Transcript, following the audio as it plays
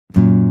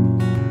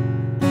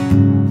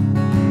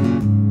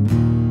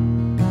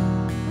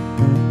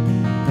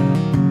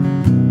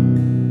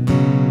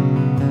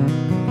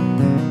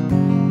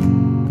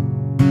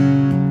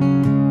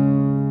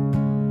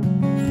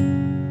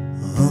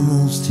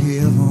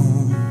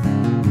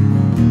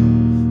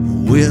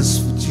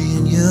West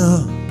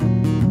Virginia,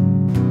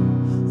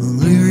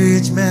 Blue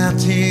Ridge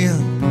Mountain,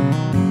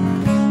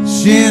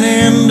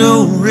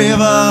 Shenandoah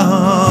River.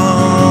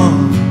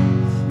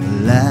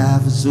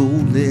 Life is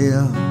old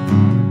there,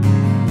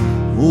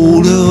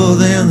 older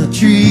than the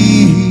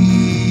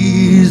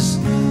trees,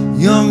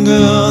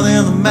 younger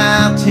than the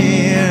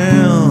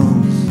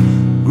mountains,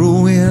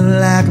 growing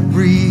like a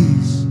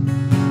breeze.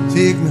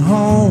 Take me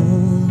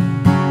home,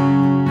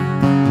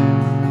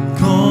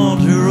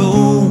 country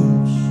roads,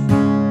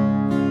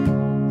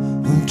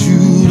 to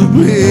the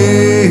place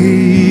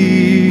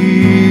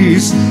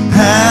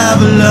I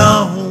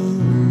belong.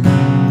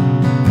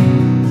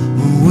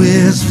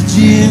 West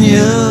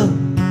Virginia,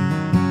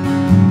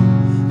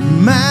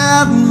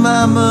 mountain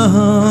mama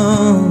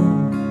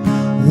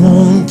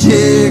won't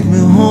take me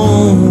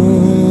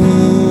home.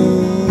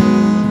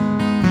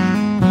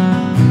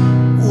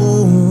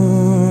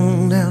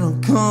 Oh, down a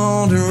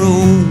country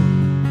road.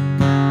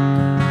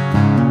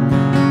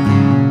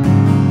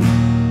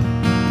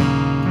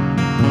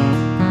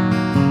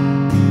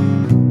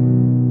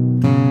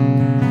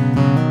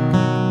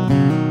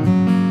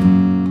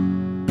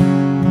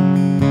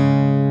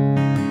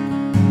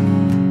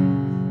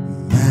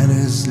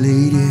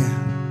 Lady,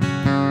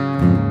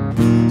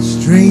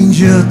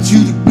 stranger to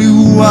the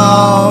blue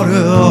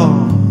water,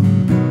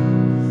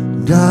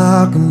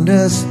 dark and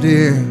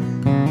dusty,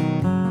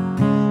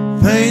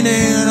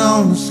 painted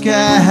on the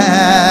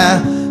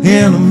sky,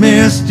 and a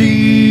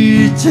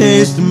misty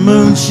taste of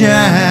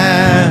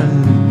moonshine,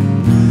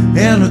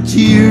 and a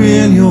tear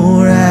in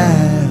your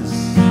eyes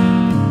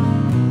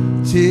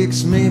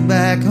takes me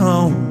back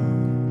home.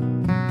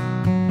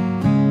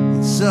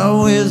 It's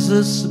always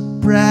a surprise.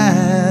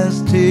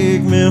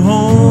 Take me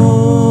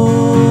home,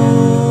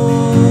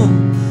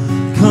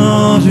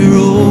 country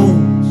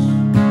roads,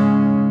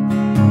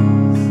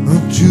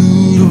 to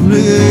the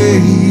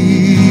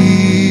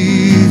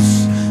place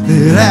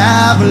that I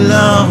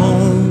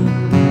belong.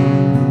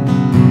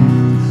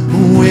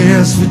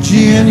 West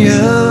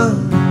Virginia,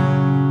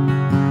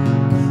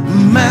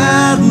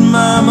 mountain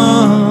mama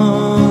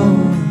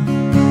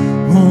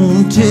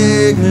won't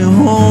take me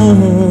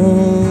home.